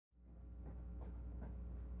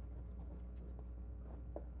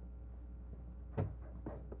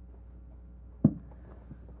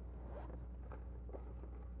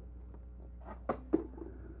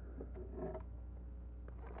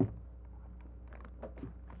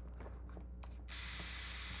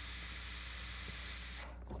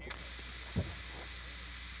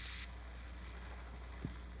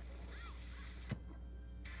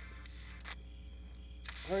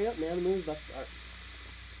Hurry up, man. The movie's about to start.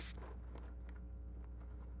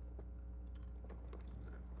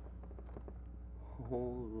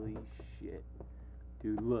 Holy shit.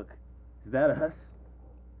 Dude, look. Is that us?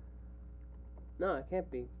 No, it can't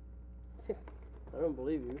be. I don't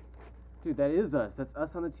believe you. Dude, that is us. That's us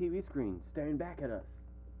on the TV screen, staring back at us.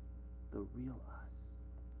 The real us.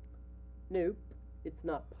 Nope. It's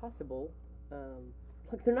not possible.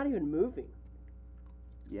 Look, they're not even moving.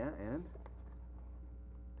 Yeah, and?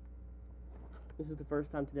 This is the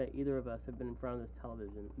first time today either of us have been in front of this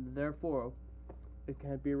television. Therefore, it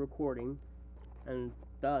can't be a recording, and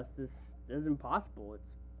thus, this is impossible. It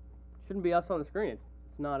shouldn't be us on the screen.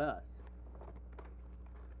 It's not us.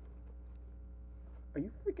 Are you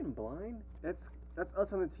freaking blind? That's us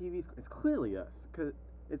on the TV screen. It's clearly us, because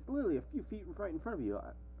it's literally a few feet right in front of you.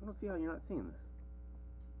 I don't see how you're not seeing this.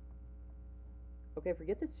 Okay,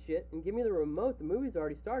 forget this shit and give me the remote. The movie's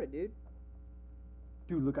already started, dude.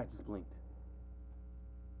 Dude, look, I just blinked.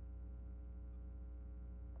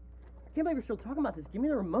 I can't believe we're still talking about this. Give me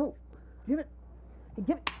the remote. Give it.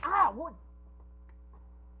 Give it. Ah! What? What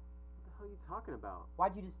the hell are you talking about?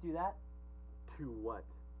 Why'd you just do that? To what?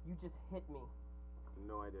 You just hit me.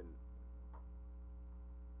 No, I didn't.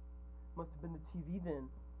 Must have been the TV then.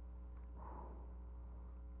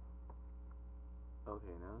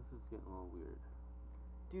 Okay, now this is getting a little weird.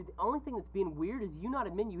 Dude, the only thing that's being weird is you not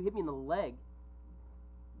admitting you hit me in the leg.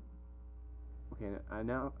 Okay, I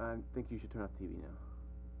think you should turn off the TV now.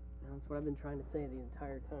 That's what I've been trying to say the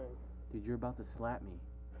entire time. Dude, you're about to slap me.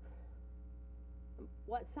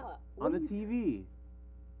 What? Sal? On the TV.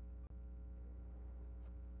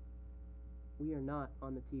 We are not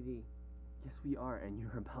on the TV. Yes, we are, and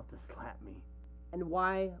you're about to slap me. And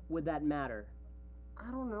why would that matter?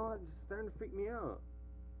 I don't know, it's just starting to freak me out.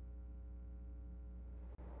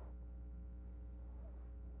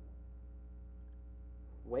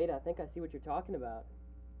 Wait, I think I see what you're talking about.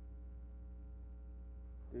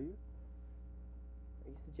 Do you? Are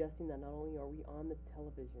you suggesting that not only are we on the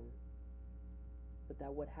television, but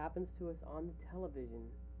that what happens to us on the television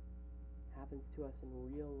happens to us in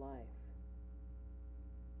real life?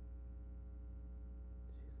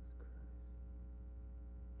 Jesus Christ.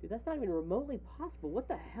 Dude, that's not even remotely possible. What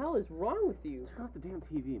the hell is wrong with you? Just turn off the damn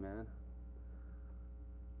TV, man.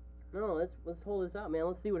 No, let's hold this out, man.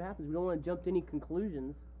 Let's see what happens. We don't want to jump to any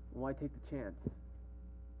conclusions. Why take the chance?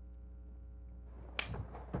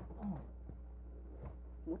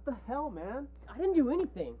 What the hell, man? I didn't do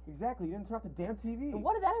anything. Exactly, you didn't turn off the damn TV. And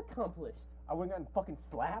what did that accomplish? I wouldn't gotten fucking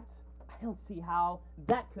slapped. I don't see how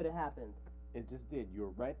that could have happened. It just did. You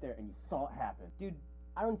were right there and you saw it happen. Dude,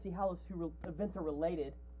 I don't see how those two events are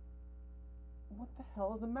related. What the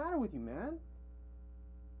hell is the matter with you, man?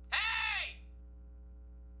 Hey!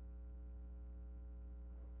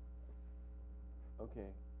 Okay.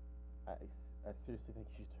 I seriously think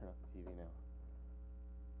you should turn off the TV now.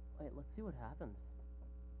 Wait, let's see what happens.